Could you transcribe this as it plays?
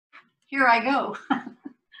here I go.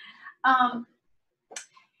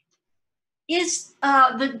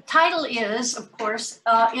 The title is, of course,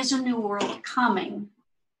 Is a New World Coming?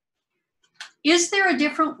 Is there a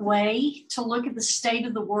different way to look at the state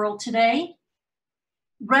of the world today?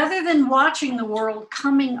 Rather than watching the world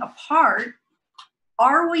coming apart,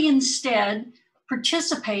 are we instead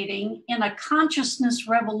participating in a consciousness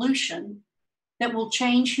revolution that will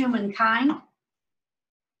change humankind?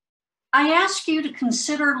 I ask you to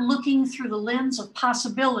consider looking through the lens of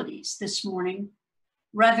possibilities this morning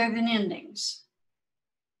rather than endings.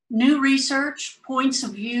 New research, points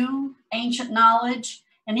of view, ancient knowledge,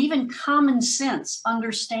 and even common sense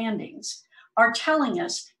understandings are telling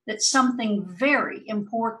us that something very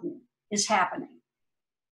important is happening.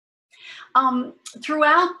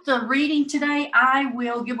 Throughout the reading today, I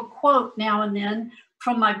will give a quote now and then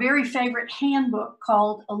from my very favorite handbook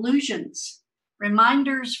called Illusions,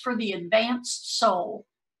 Reminders for the Advanced Soul.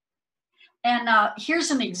 And here's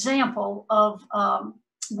an example of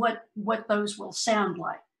what those will sound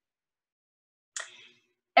like.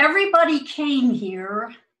 Everybody came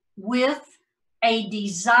here with a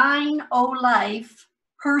design o' life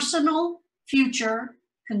personal future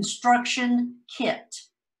construction kit.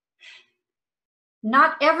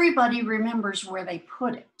 Not everybody remembers where they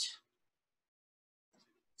put it.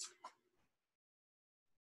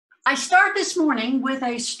 I start this morning with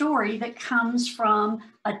a story that comes from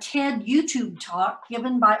a TED YouTube talk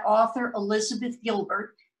given by author Elizabeth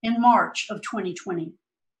Gilbert in March of 2020.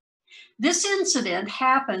 This incident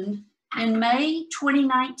happened in May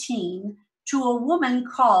 2019 to a woman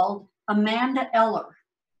called Amanda Eller.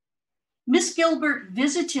 Miss Gilbert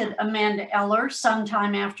visited Amanda Eller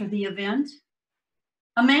sometime after the event.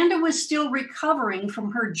 Amanda was still recovering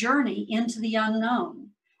from her journey into the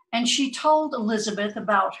unknown, and she told Elizabeth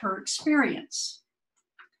about her experience.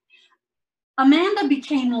 Amanda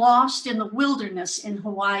became lost in the wilderness in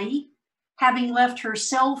Hawaii, having left her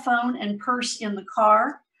cell phone and purse in the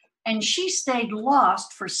car, and she stayed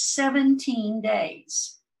lost for 17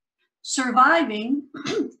 days, surviving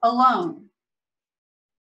alone.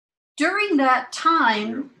 During that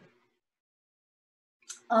time,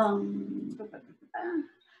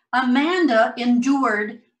 Amanda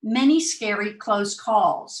endured many scary close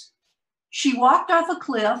calls. She walked off a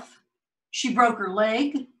cliff, she broke her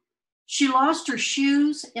leg, she lost her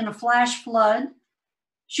shoes in a flash flood,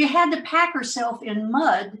 she had to pack herself in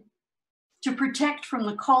mud to protect from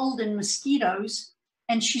the cold and mosquitoes,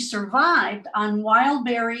 and she survived on wild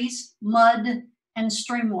berries, mud, and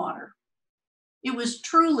stream water. It was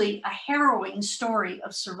truly a harrowing story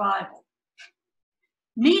of survival.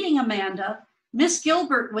 Meeting Amanda, Miss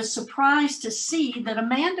Gilbert was surprised to see that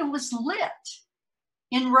Amanda was lit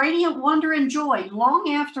in radiant wonder and joy long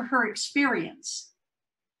after her experience.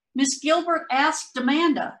 Miss Gilbert asked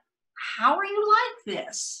Amanda, "How are you like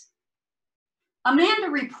this?" Amanda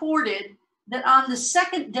reported that on the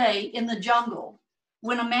second day in the jungle,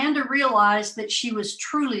 when Amanda realized that she was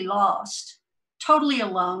truly lost, totally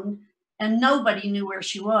alone, and nobody knew where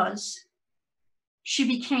she was, she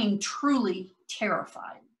became truly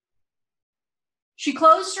terrified. She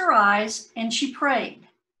closed her eyes and she prayed,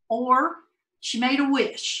 or she made a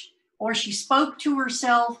wish, or she spoke to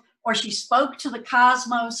herself, or she spoke to the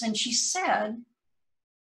cosmos, and she said,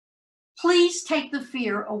 "Please take the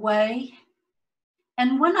fear away.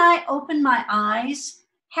 And when I open my eyes,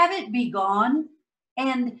 have it be gone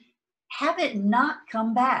and have it not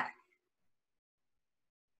come back."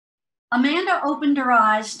 Amanda opened her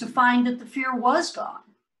eyes to find that the fear was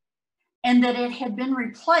gone and that it had been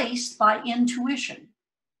replaced by intuition.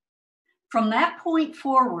 From that point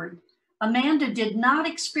forward, Amanda did not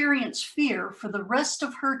experience fear for the rest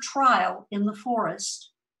of her trial in the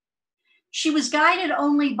forest. She was guided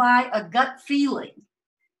only by a gut feeling,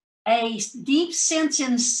 a deep sense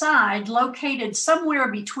inside located somewhere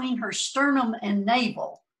between her sternum and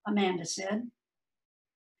navel, Amanda said.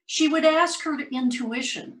 She would ask her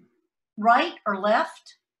intuition, right or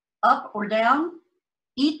left, up or down,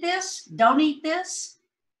 eat this, don't eat this,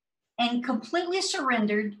 and completely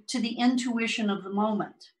surrendered to the intuition of the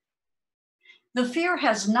moment. The fear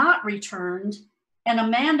has not returned, and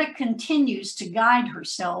Amanda continues to guide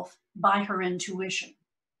herself by her intuition.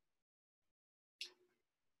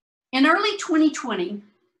 In early 2020,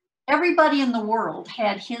 everybody in the world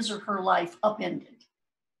had his or her life upended.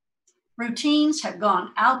 Routines had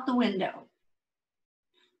gone out the window.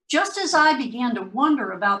 Just as I began to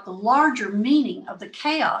wonder about the larger meaning of the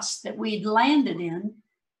chaos that we'd landed in,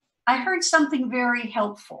 I heard something very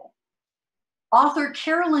helpful. Author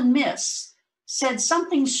Carolyn Miss said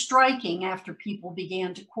something striking after people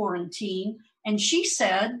began to quarantine, and she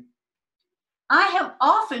said, I have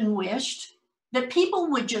often wished that people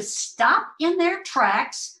would just stop in their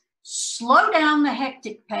tracks, slow down the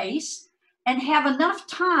hectic pace, and have enough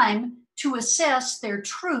time to assess their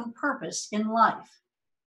true purpose in life.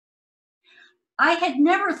 I had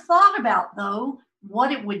never thought about, though,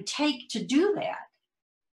 what it would take to do that.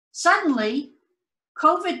 Suddenly,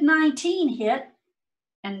 COVID-19 hit,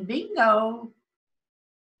 and bingo.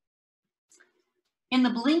 In the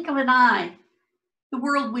blink of an eye, the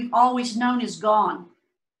world we've always known is gone.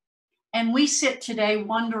 And we sit today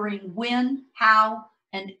wondering when, how,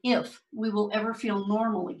 and if we will ever feel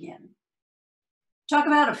normal again. Talk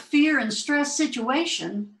about a fear and stress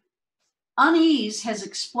situation. Unease has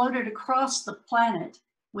exploded across the planet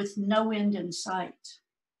with no end in sight.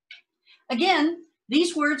 Again,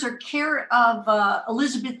 these words are care of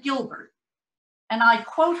Elizabeth Gilbert, and I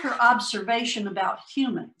quote her observation about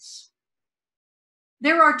humans.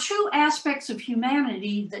 There are two aspects of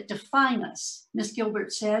humanity that define us, Miss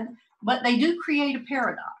Gilbert said, but they do create a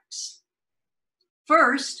paradox.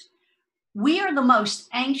 First, we are the most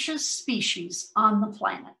anxious species on the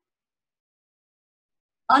planet.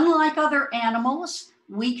 Unlike other animals,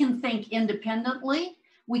 we can think independently,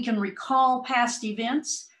 we can recall past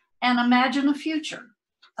events, and imagine a future,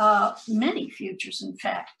 many futures, in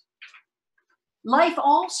fact. Life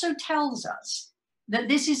also tells us that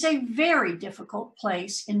this is a very difficult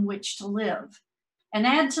place in which to live. And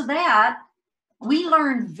add to that, we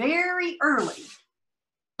learned very early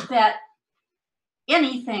that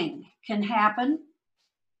anything can happen.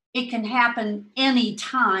 It can happen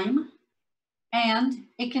anytime, and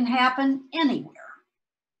it can happen anywhere.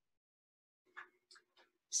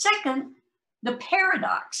 Second, the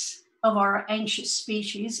paradox of our anxious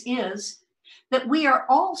species is that we are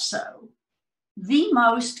also the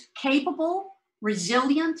most capable,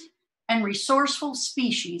 resilient, and resourceful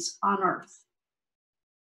species on Earth.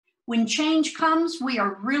 When change comes, we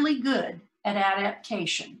are really good at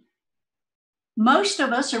adaptation. Most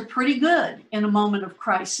of us are pretty good in a moment of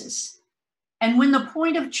crisis. And when the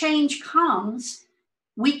point of change comes,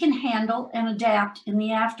 we can handle and adapt in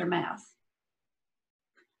the aftermath.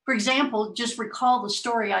 For example, just recall the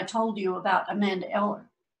story I told you about Amanda Eller.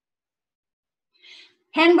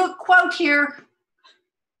 Handbook quote here: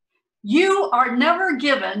 "You are never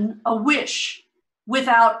given a wish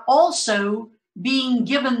without also being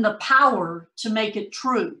given the power to make it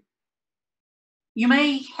true. You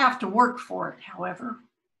may have to work for it, however."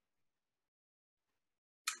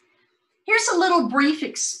 Here's a little brief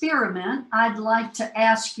experiment I'd like to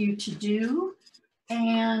ask you to do.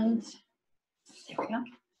 And there we go.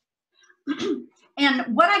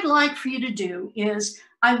 And what I'd like for you to do is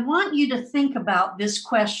I want you to think about this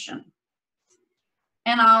question.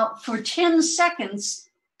 And for 10 seconds,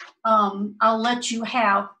 I'll let you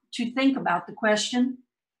have to think about the question,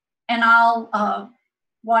 and I'll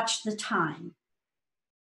watch the time.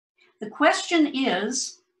 The question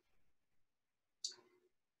is,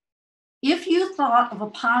 if you thought of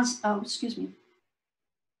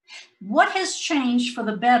what has changed for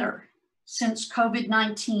the better since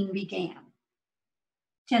COVID-19 began?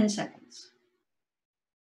 10 seconds.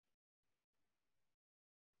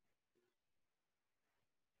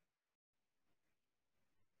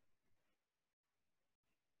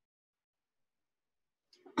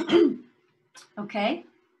 Okay.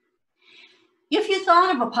 If you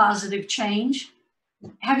thought of a positive change,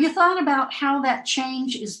 have you thought about how that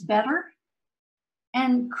change is better?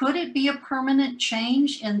 And could it be a permanent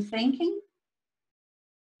change in thinking?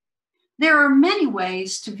 There are many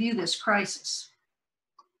ways to view this crisis.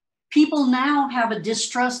 People now have a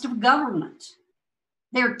distrust of government.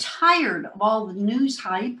 They're tired of all the news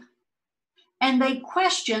hype, and they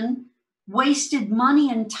question wasted money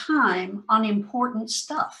and time on unimportant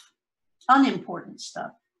stuff.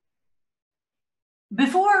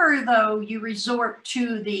 Before, though, you resort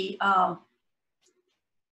to the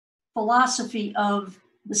philosophy of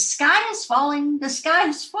the sky is falling,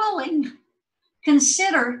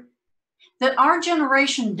 consider that our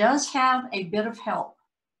generation does have a bit of help.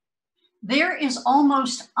 There is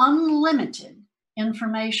almost unlimited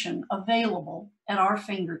information available at our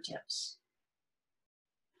fingertips.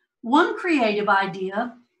 One creative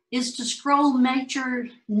idea is to scroll major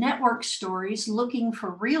network stories looking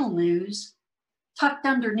for real news tucked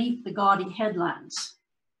underneath the gaudy headlines.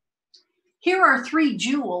 Here are 3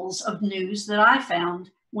 jewels of news that I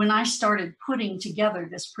found when I started putting together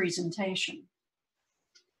this presentation.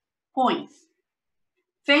 Point: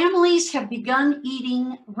 families have begun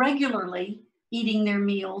regularly eating their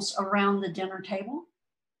meals around the dinner table.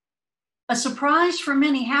 A surprise for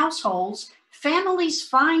many households, families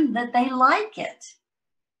find that they like it.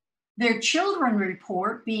 Their children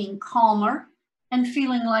report being calmer and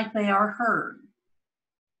feeling like they are heard.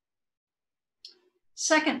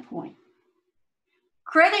 Second point,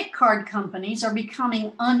 credit card companies are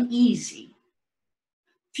becoming uneasy.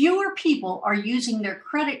 Fewer people are using their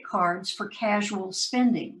credit cards for casual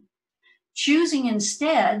spending, choosing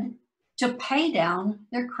instead to pay down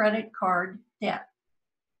their credit card debt.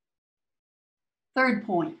 Third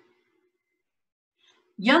point,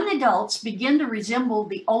 young adults begin to resemble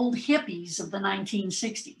the old hippies of the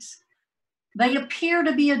 1960s. They appear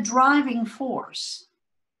to be a driving force.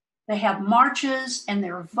 They have marches and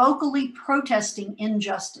they're vocally protesting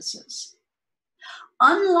injustices.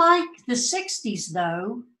 Unlike the 60s,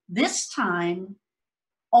 though, this time,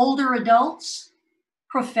 older adults,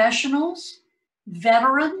 professionals,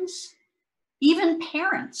 veterans, even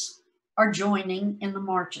parents are joining in the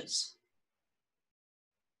marches.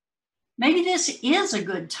 Maybe this is a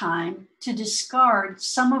good time to discard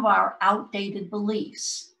some of our outdated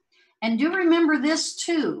beliefs. And do remember this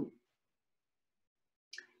too.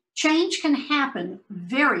 Change can happen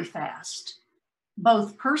very fast,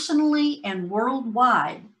 both personally and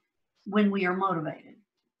worldwide, when we are motivated.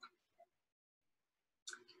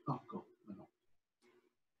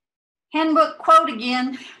 Handbook quote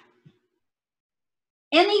again.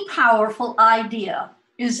 Any powerful idea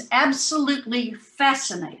is absolutely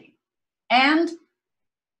fascinating and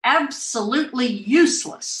absolutely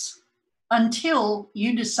useless until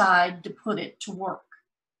you decide to put it to work.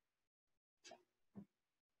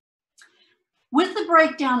 With the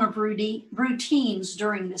breakdown of routines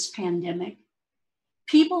during this pandemic,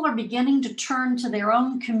 people are beginning to turn to their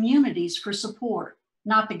own communities for support,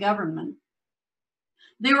 not the government.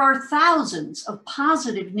 There are thousands of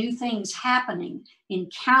positive new things happening in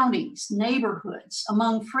counties, neighborhoods,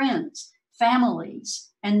 among friends,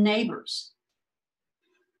 families, and neighbors.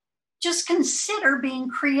 Just consider being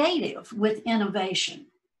creative with innovation.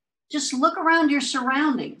 Just look around your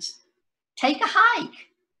surroundings. Take a hike.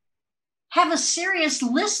 Have a serious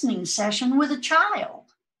listening session with a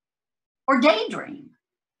child. Or daydream.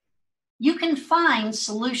 You can find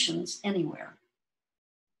solutions anywhere.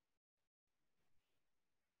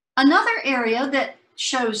 Another area that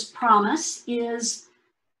shows promise is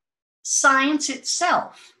science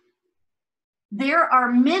itself. There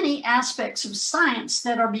are many aspects of science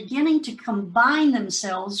that are beginning to combine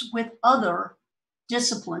themselves with other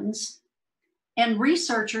disciplines, and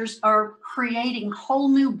researchers are creating whole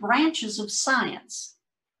new branches of science.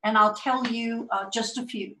 And I'll tell you just a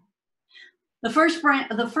few. The first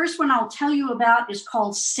one I'll tell you about is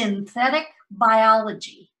called synthetic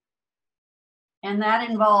biology. And that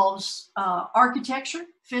involves architecture,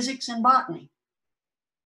 physics, and botany.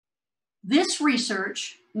 This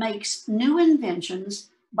research makes new inventions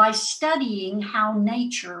by studying how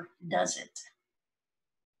nature does it.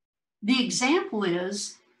 The example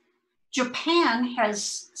is Japan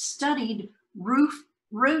has studied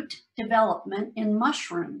root development in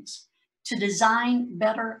mushrooms to design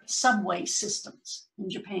better subway systems in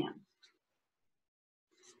Japan.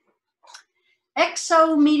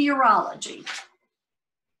 Exometeorology.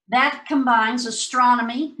 That combines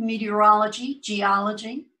astronomy, meteorology,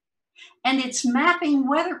 geology, and it's mapping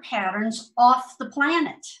weather patterns off the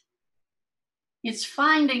planet. It's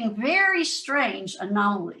finding very strange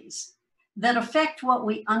anomalies that affect what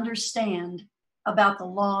we understand about the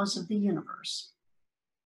laws of the universe.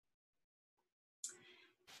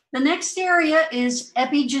 The next area is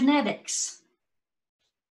epigenetics,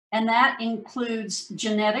 and that includes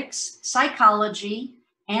genetics, psychology,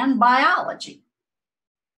 and biology.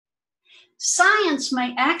 Science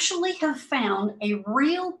may actually have found a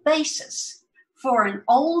real basis for an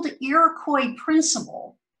old Iroquois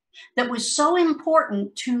principle that was so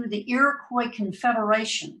important to the Iroquois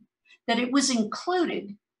Confederation that it was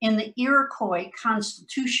included in the Iroquois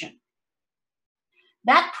Constitution.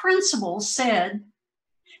 That principle said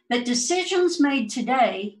that decisions made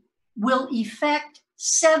today will affect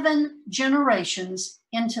 7 generations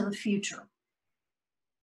into the future.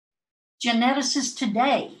 Geneticists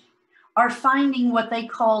today are finding what they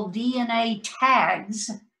call DNA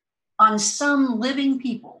tags on some living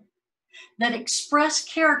people that express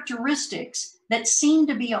characteristics that seem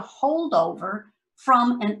to be a holdover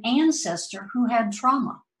from an ancestor who had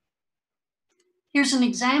trauma. Here's an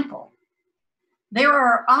example. There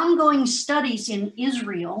are ongoing studies in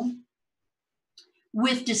Israel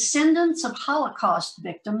with descendants of Holocaust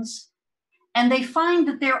victims, and they find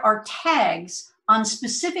that there are tags on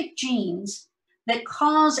specific genes that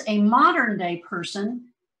cause a modern day person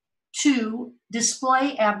to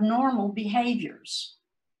display abnormal behaviors,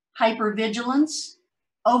 hypervigilance,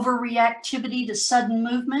 overreactivity to sudden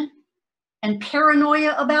movement, and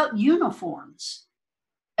paranoia about uniforms,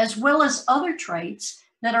 as well as other traits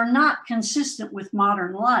that are not consistent with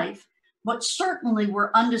modern life, but certainly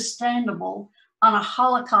were understandable on a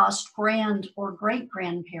Holocaust grand or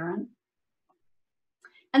great-grandparent.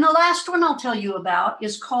 And the last one I'll tell you about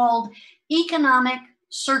is called Economic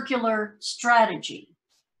Circular Strategy,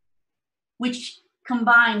 which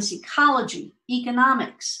combines ecology,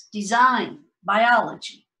 economics, design,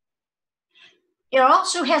 biology. It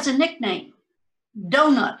also has a nickname,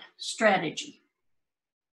 Donut Strategy.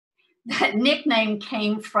 That nickname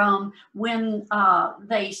came from when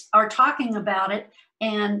they are talking about it,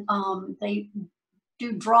 and they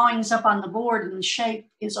do drawings up on the board, and the shape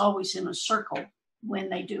is always in a circle when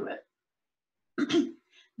they do it.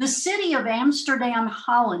 The city of Amsterdam,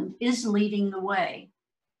 Holland is leading the way.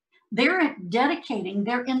 They're dedicating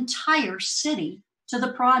their entire city to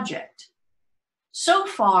the project. So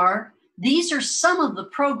far, these are some of the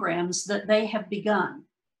programs that they have begun.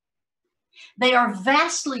 They are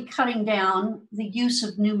vastly cutting down the use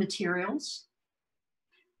of new materials.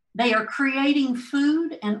 They are creating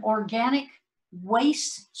food and organic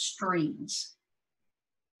waste streams.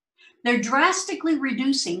 They're drastically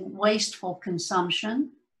reducing wasteful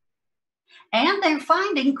consumption, and they're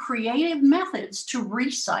finding creative methods to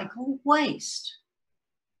recycle waste.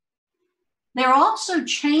 They're also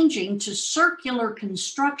changing to circular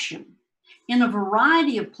construction in a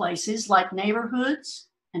variety of places like neighborhoods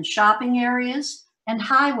and shopping areas and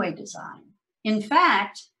highway design. In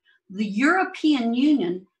fact, the European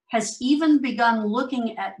Union has even begun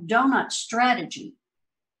looking at donut strategy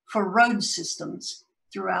for road systems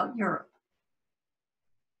throughout Europe.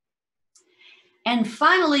 And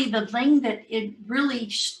finally, the thing that it really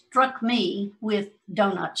struck me with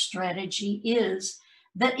donut strategy is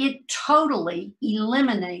that it totally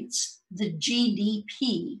eliminates the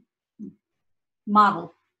GDP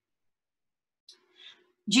model.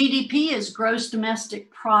 GDP is gross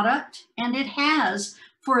domestic product, and it has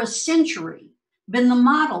for a century been the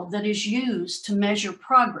model that is used to measure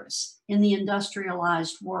progress in the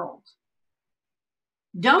industrialized world.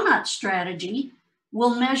 Donut strategy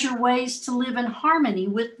will measure ways to live in harmony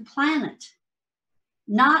with the planet,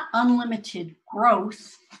 not unlimited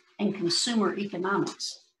growth and consumer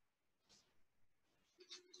economics.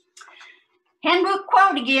 Handbook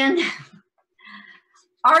quote again.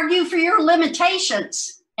 Argue for your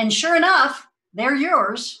limitations, and sure enough, they're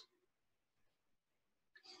yours.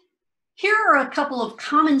 Here are a couple of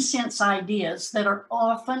common sense ideas that are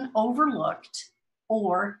often overlooked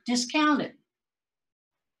or discounted.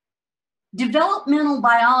 Developmental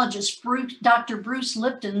biologist Dr. Bruce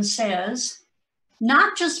Lipton says,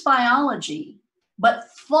 not just biology,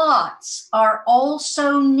 but thoughts are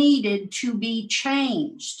also needed to be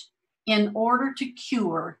changed in order to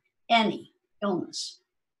cure any illness.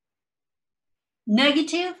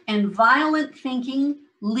 Negative and violent thinking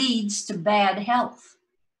leads to bad health.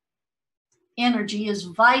 Energy is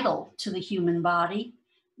vital to the human body.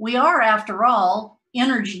 We are, after all,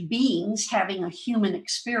 energy beings having a human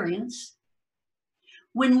experience.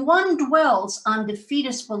 When one dwells on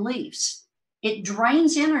defeatist beliefs, it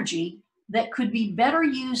drains energy that could be better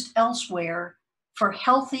used elsewhere for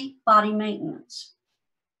healthy body maintenance.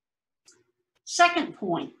 Second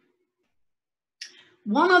point,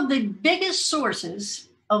 one of the biggest sources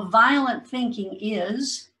of violent thinking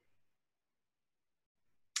is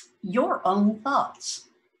your own thoughts.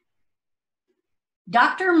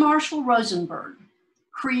 Dr. Marshall Rosenberg,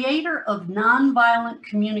 creator of nonviolent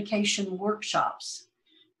communication workshops,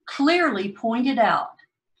 clearly pointed out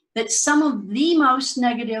that some of the most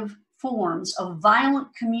negative forms of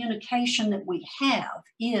violent communication that we have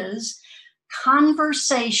is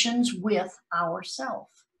conversations with ourselves.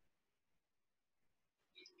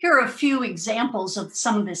 Here are a few examples of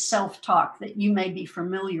some of this self-talk that you may be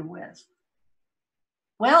familiar with.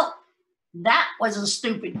 Well, that was a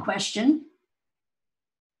stupid question.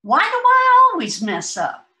 Why do I always mess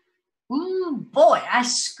up? Ooh, boy, I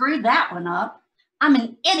screwed that one up. I'm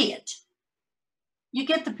an idiot. You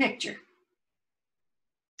get the picture.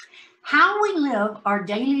 How we live our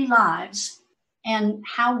daily lives and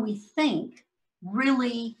how we think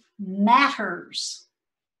really matters.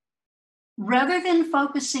 Rather than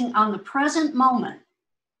focusing on the present moment,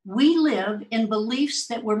 we live in beliefs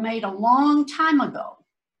that were made a long time ago.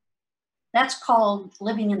 That's called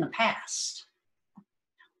living in the past.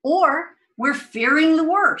 Or we're fearing the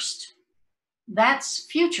worst. That's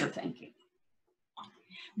future thinking.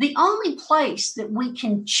 The only place that we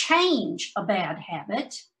can change a bad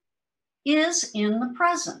habit is in the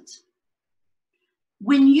present.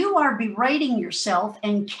 When you are berating yourself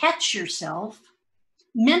and catch yourself,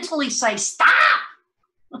 mentally say, stop!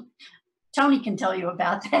 Tony can tell you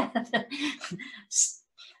about that.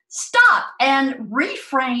 Stop and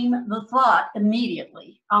reframe the thought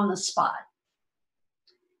immediately on the spot.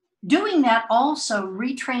 Doing that also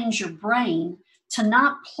retrains your brain to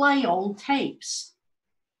not play old tapes.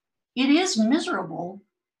 It is miserable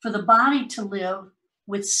for the body to live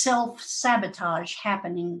with self-sabotage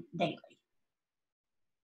happening daily.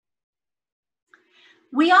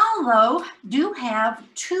 We all, though, do have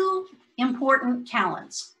two important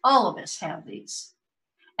talents. All of us have these,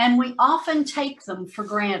 and we often take them for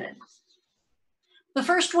granted. The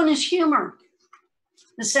first one is humor.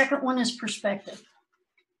 The second one is perspective.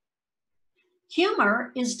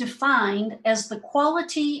 Humor is defined as the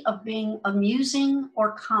quality of being amusing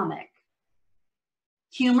or comic.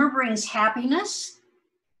 Humor brings happiness,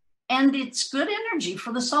 and it's good energy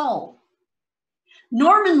for the soul.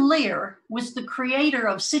 Norman Lear was the creator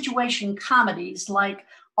of situation comedies like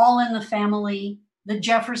All in the Family, The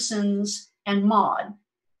Jeffersons, and Maude.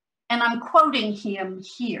 And I'm quoting him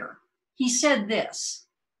here. He said this: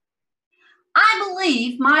 "I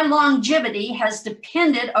believe my longevity has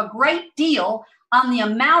depended a great deal on the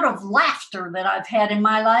amount of laughter that I've had in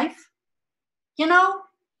my life. You know,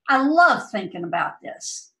 I love thinking about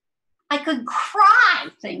this. I could cry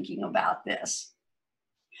thinking about this."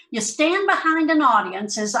 You stand behind an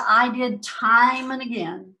audience, as I did time and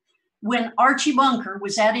again, when Archie Bunker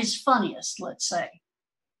was at his funniest, let's say.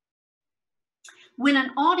 When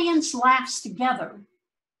an audience laughs together,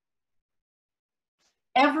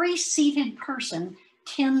 every seated person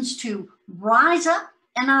tends to rise up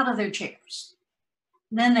and out of their chairs.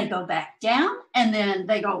 Then they go back down, and then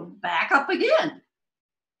they go back up again.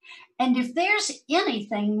 And if there's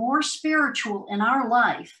anything more spiritual in our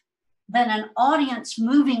life than an audience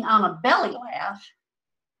moving on a belly laugh,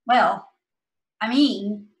 well, I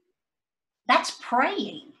mean, that's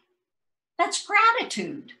praying. That's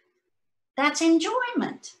gratitude. That's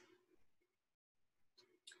enjoyment.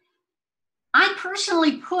 I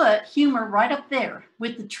personally put humor right up there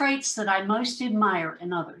with the traits that I most admire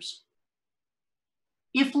in others.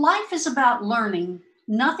 If life is about learning,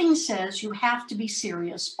 nothing says you have to be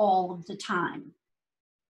serious all of the time.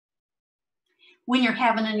 When you're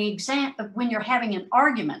having an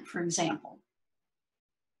argument, for example,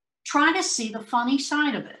 try to see the funny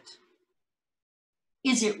side of it.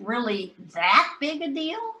 Is it really that big a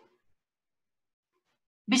deal?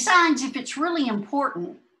 Besides, if it's really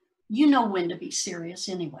important, you know when to be serious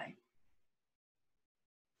anyway.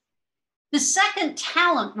 The second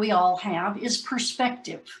talent we all have is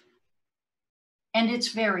perspective, and it's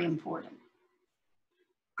very important.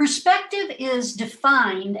 Perspective is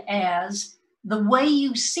defined as the way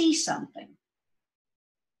you see something.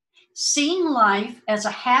 Seeing life as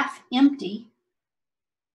a half empty,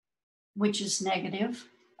 which is negative,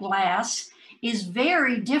 glass, is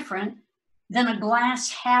very different than a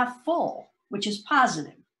glass half full, which is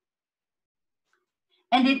positive.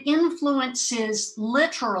 And it influences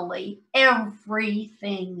literally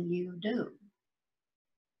everything you do.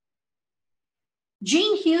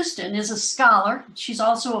 Jean Houston is a scholar. She's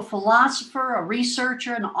also a philosopher, a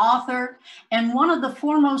researcher, an author, and one of the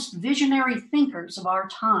foremost visionary thinkers of our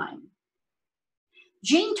time.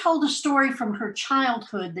 Jean told a story from her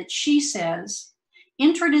childhood that she says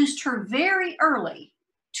introduced her very early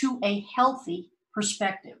to a healthy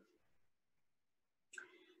perspective.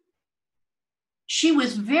 She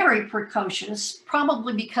was very precocious,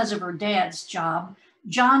 probably because of her dad's job.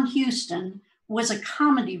 John Huston was a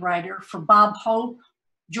comedy writer for Bob Hope,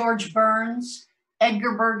 George Burns,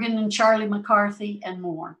 Edgar Bergen and Charlie McCarthy, and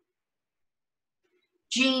more.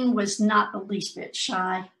 Jean was not the least bit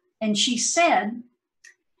shy, and she said,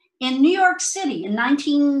 "In New York City in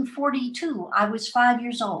 1942, I was 5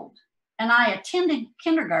 years old, and I attended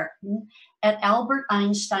kindergarten at Albert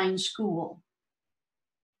Einstein School.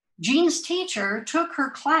 Jean's teacher took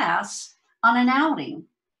her class on an outing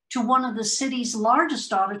to one of the city's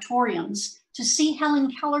largest auditoriums to see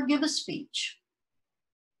Helen Keller give a speech.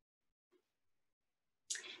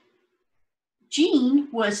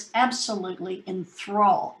 Jean was absolutely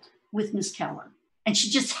enthralled with Miss Keller, and she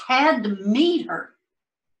just had to meet her,"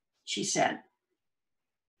 she said.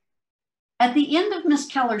 At the end of Miss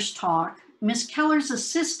Keller's talk, Miss Keller's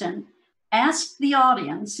assistant asked the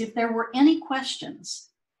audience if there were any questions,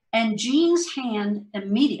 and Jean's hand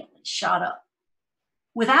immediately shot up.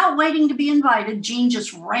 Without waiting to be invited, Jean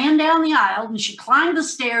just ran down the aisle and she climbed the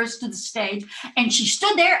stairs to the stage, and she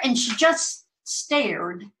stood there and she just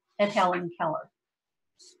stared at Helen Keller.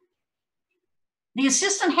 The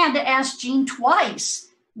assistant had to ask Jean twice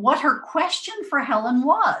what her question for Helen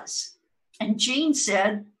was. And Jean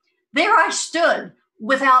said, "There I stood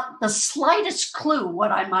without the slightest clue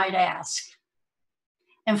what I might ask."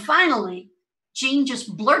 And finally, Jean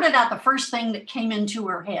just blurted out the first thing that came into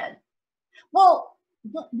her head. Well,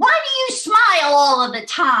 why do you smile all of the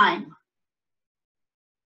time?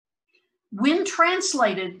 When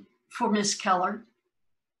translated for Miss Keller,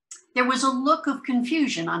 there was a look of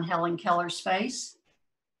confusion on Helen Keller's face.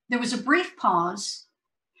 There was a brief pause,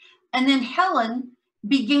 and then Helen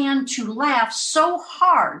began to laugh so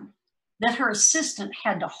hard that her assistant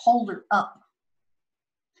had to hold her up.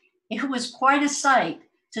 It was quite a sight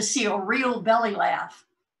to see a real belly laugh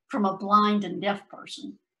from a blind and deaf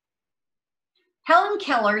person. Helen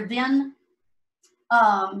Keller then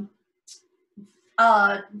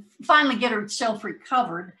finally get herself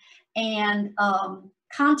recovered and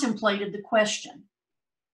contemplated the question.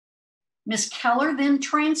 Miss Keller then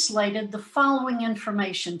translated the following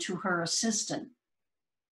information to her assistant.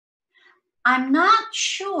 I'm not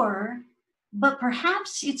sure, but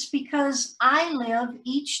perhaps it's because I live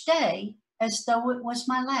each day as though it was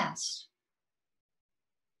my last.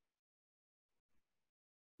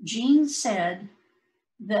 Jean said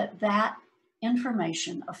that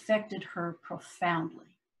information affected her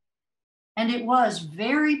profoundly. And it was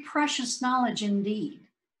very precious knowledge indeed,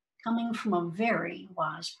 coming from a very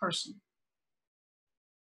wise person.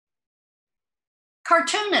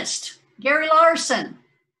 Cartoonist Gary Larson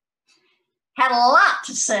had a lot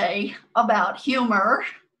to say about humor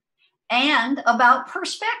and about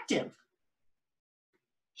perspective.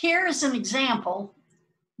 Here is an example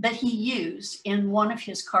that he used in one of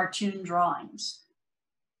his cartoon drawings.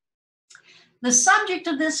 The subject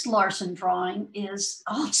of this Larson drawing is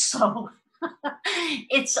also,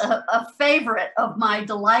 it's a favorite of my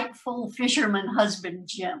delightful fisherman husband,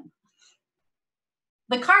 Jim.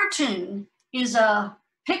 The cartoon is a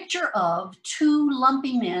picture of two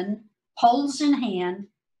lumpy men, poles in hand,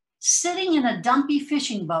 sitting in a dumpy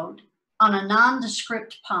fishing boat on a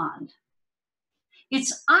nondescript pond.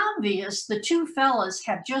 It's obvious the two fellas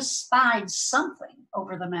have just spied something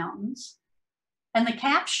over the mountains, and the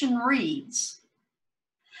caption reads,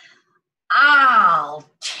 I'll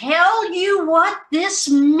tell you what this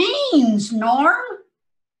means, Norm.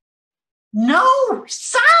 No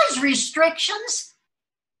size restrictions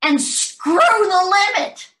and screw the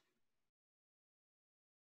limit.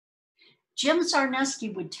 Jim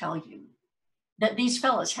Czarkezki would tell you that these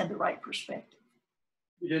fellas had the right perspective.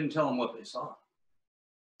 You didn't tell them what they saw.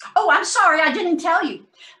 Oh, I'm sorry, I didn't tell you.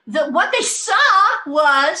 What they saw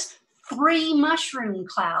was 3 mushroom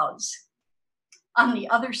clouds on the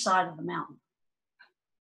other side of the mountain.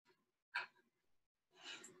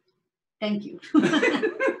 Thank you.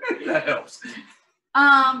 That helps.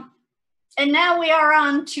 And now we are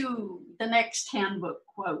on to the next handbook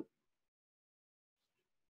quote.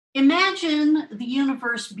 Imagine the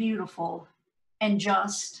universe beautiful and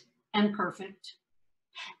just and perfect,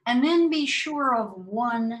 and then be sure of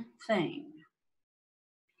one thing.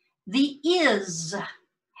 The is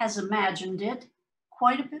has imagined it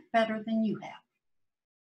quite a bit better than you have.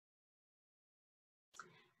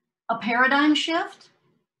 A paradigm shift,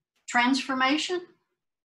 transformation,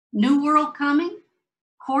 new world coming,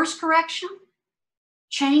 course correction,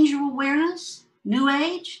 change of awareness, new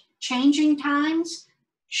age, changing times,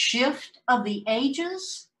 shift of the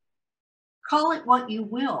ages, call it what you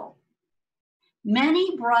will.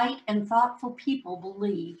 Many bright and thoughtful people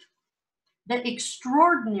believe that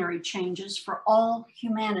extraordinary changes for all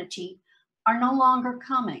humanity are no longer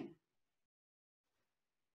coming.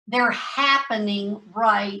 They're happening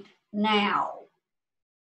right now.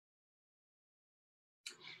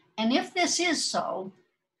 And if this is so,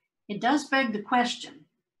 it does beg the question,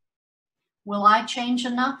 will I change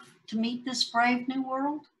enough to meet this brave new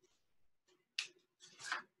world?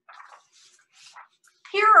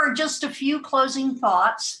 Here are just a few closing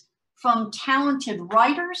thoughts from talented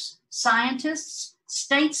writers, scientists,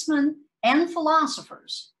 statesmen, and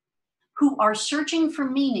philosophers who are searching for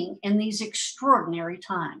meaning in these extraordinary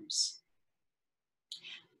times.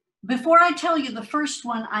 Before I tell you the first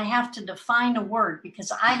one, I have to define a word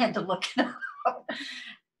because I had to look it up.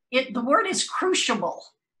 The word is crucible,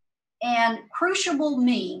 and crucible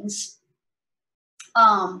means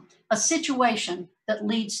a situation that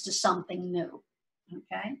leads to something new,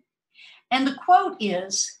 okay? And the quote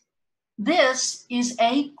is, this is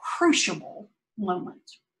a crucible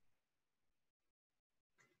moment.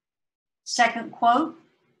 Second quote,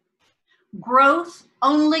 growth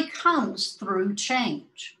only comes through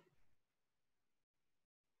change.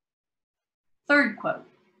 Third quote,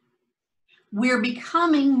 we're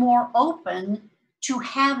becoming more open to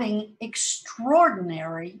having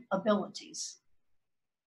extraordinary abilities.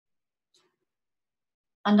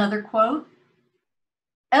 Another quote,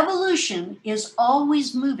 evolution is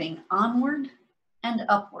always moving onward and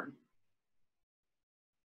upward.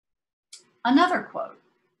 Another quote,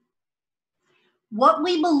 "What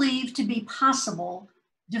we believe to be possible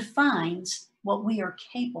defines what we are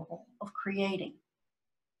capable of creating."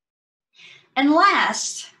 And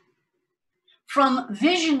last, from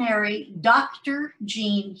visionary Dr.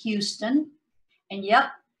 Jean Houston, and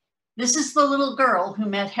yep, this is the little girl who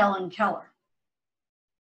met Helen Keller.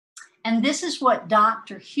 And this is what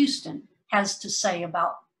Dr. Houston has to say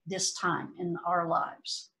about this time in our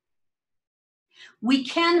lives. "We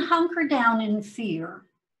can hunker down in fear,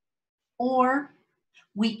 or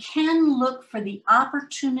we can look for the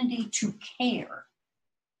opportunity to care,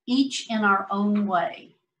 each in our own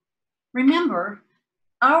way. Remember,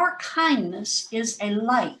 our kindness is a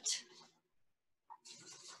light.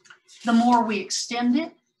 The more we extend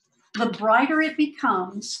it, the brighter it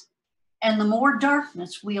becomes, and the more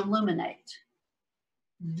darkness we illuminate.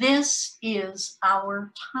 This is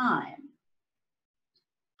our time.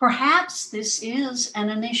 Perhaps this is an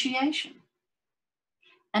initiation.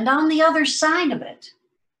 And on the other side of it,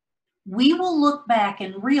 we will look back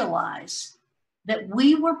and realize that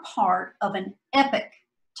we were part of an epic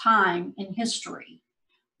time in history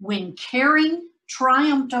when caring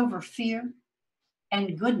triumphed over fear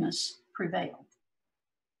and goodness prevailed."